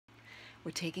We're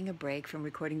taking a break from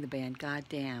recording the band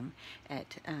Goddamn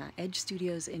at Edge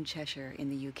Studios in Cheshire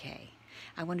in the UK.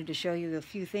 I wanted to show you a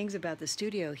few things about the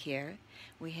studio here.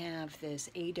 We have this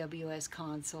AWS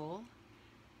console.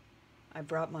 I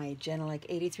brought my Genelec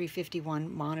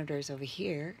 8351 monitors over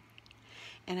here,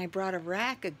 and I brought a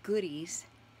rack of goodies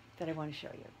that I want to show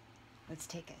you. Let's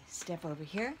take a step over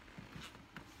here.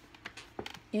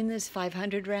 In this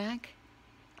 500 rack,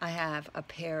 I have a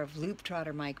pair of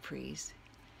Looptrotter mic pre's,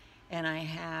 and I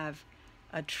have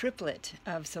a triplet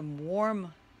of some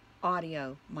warm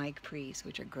audio mic pre's,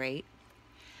 which are great.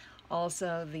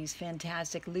 Also, these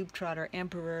fantastic Looptrotter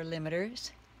Emperor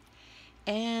limiters,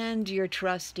 and your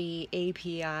trusty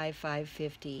API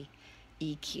 550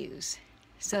 EQs.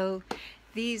 So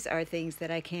these are things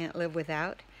that I can't live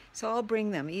without, so I'll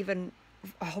bring them even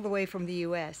all the way from the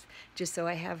US, just so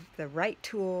I have the right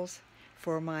tools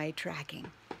for my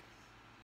tracking.